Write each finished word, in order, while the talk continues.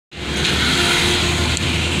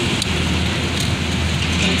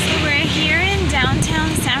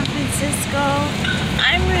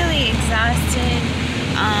exhausted.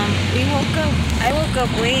 I woke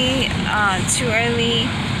up way too early,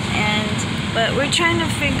 but we're trying to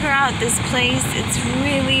figure out this place. It's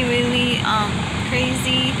really, really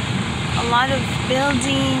crazy. A lot of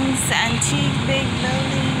buildings, antique big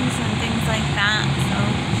buildings and things like that. So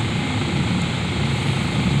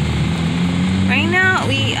right now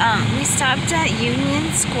we stopped at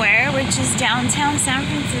Union Square, which is downtown San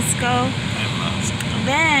Francisco.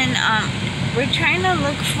 Then we're trying to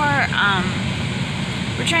look for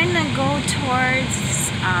we're trying to go towards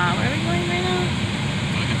where are we going right now?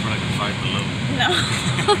 Looking for like a Five Below. No.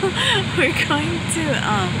 We're going to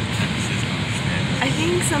I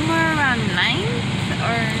think somewhere around 9th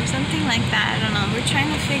or something like that. I don't know. We're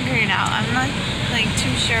trying to figure it out. I'm not like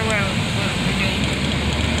too sure what we're doing.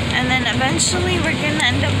 And then eventually we're gonna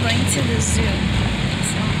end up going to the zoo.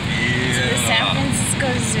 So Yeah. to the San Francisco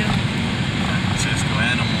Zoo. Francisco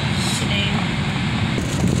animals. Today.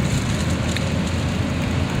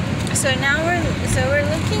 So now we're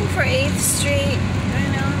looking for 8th Street.